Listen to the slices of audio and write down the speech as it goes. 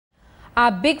Our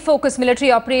big focus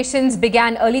military operations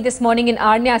began early this morning in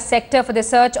Arnia sector for the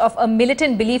search of a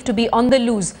militant believed to be on the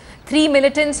loose. 3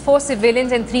 militants, 4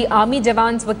 civilians and 3 army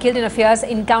jawans were killed in a fierce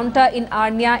encounter in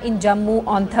Arnia in Jammu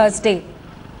on Thursday.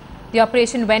 The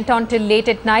operation went on till late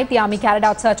at night. The army carried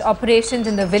out search operations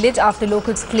in the village after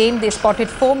locals claimed they spotted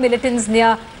 4 militants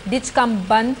near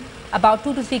Band, about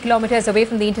 2 to 3 kilometers away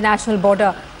from the international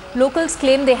border. Locals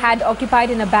claim they had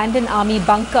occupied an abandoned army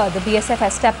bunker. The BSF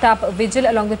has stepped up a vigil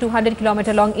along the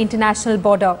 200-kilometer-long international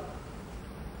border.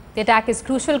 The attack is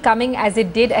crucial, coming as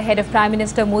it did ahead of Prime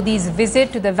Minister Modi's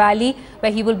visit to the valley,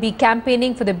 where he will be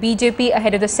campaigning for the BJP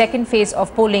ahead of the second phase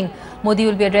of polling. Modi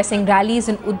will be addressing rallies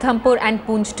in Udhampur and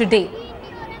Poonch today.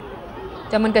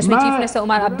 Jammu and Kashmir Chief Minister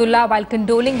Umar Abdullah, while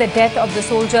condoling the death of the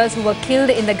soldiers who were killed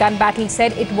in the gun battle,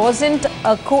 said it wasn't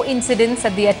a coincidence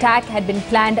that the attack had been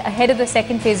planned ahead of the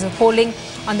second phase of polling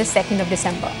on the 2nd of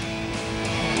December.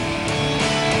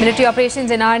 Military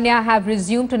operations in Arnia have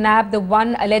resumed to nab the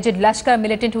one alleged Lashkar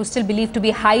militant who is still believed to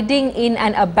be hiding in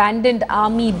an abandoned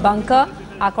army bunker.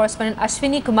 Our correspondent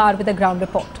Ashwini Kumar with a ground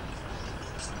report.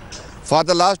 For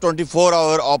the last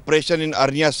 24-hour operation in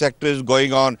Arnia sector is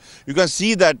going on. You can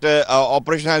see that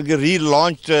operation has been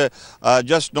relaunched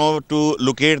just now to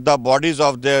locate the bodies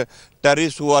of the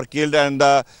terrorists who are killed, and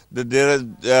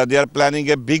they are planning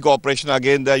a big operation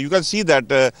again. You can see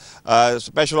that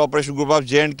special operation group of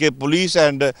J&K police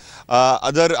and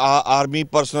other army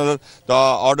personnel, the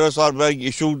orders are being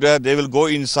issued. They will go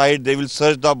inside, they will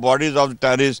search the bodies of the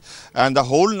terrorists, and the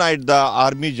whole night the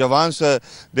army jawans,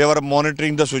 they were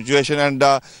monitoring the situation, and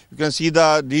you can see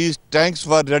these tanks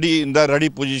were ready in the ready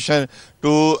position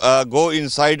to go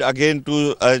inside again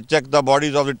to check the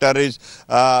bodies of the terrorists.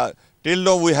 Till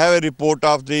now, we have a report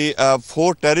of the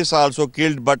 4 terrorists also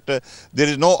killed, but there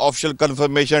is no official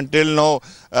confirmation. Till now,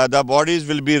 the bodies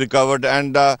will be recovered,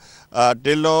 and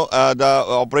till now, the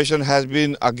operation has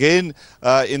been again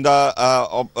in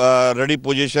the ready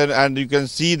position, and you can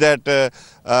see that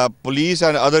police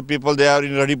and other people, they are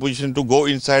in ready position to go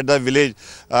inside the village.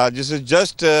 This is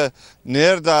just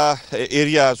near the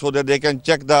area so that they can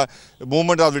check the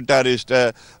movement of the terrorist.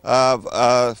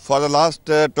 For the last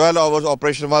 12 hours,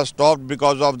 operation was stopped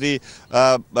because of the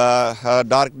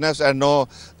darkness, and now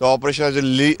the operation has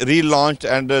relaunched,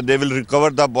 and they will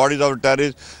recover the bodies of the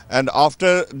terrorists. And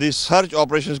after the search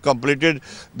operation is completed,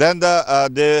 then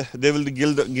they will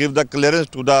give the clearance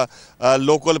to the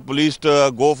local police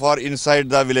to go for inside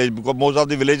the village, because most of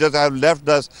the villagers have left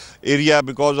this area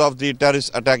because of the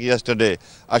terrorist attack yesterday.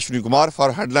 Ashwini Kumar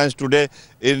for Headlines Today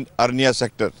in Arnia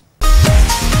sector.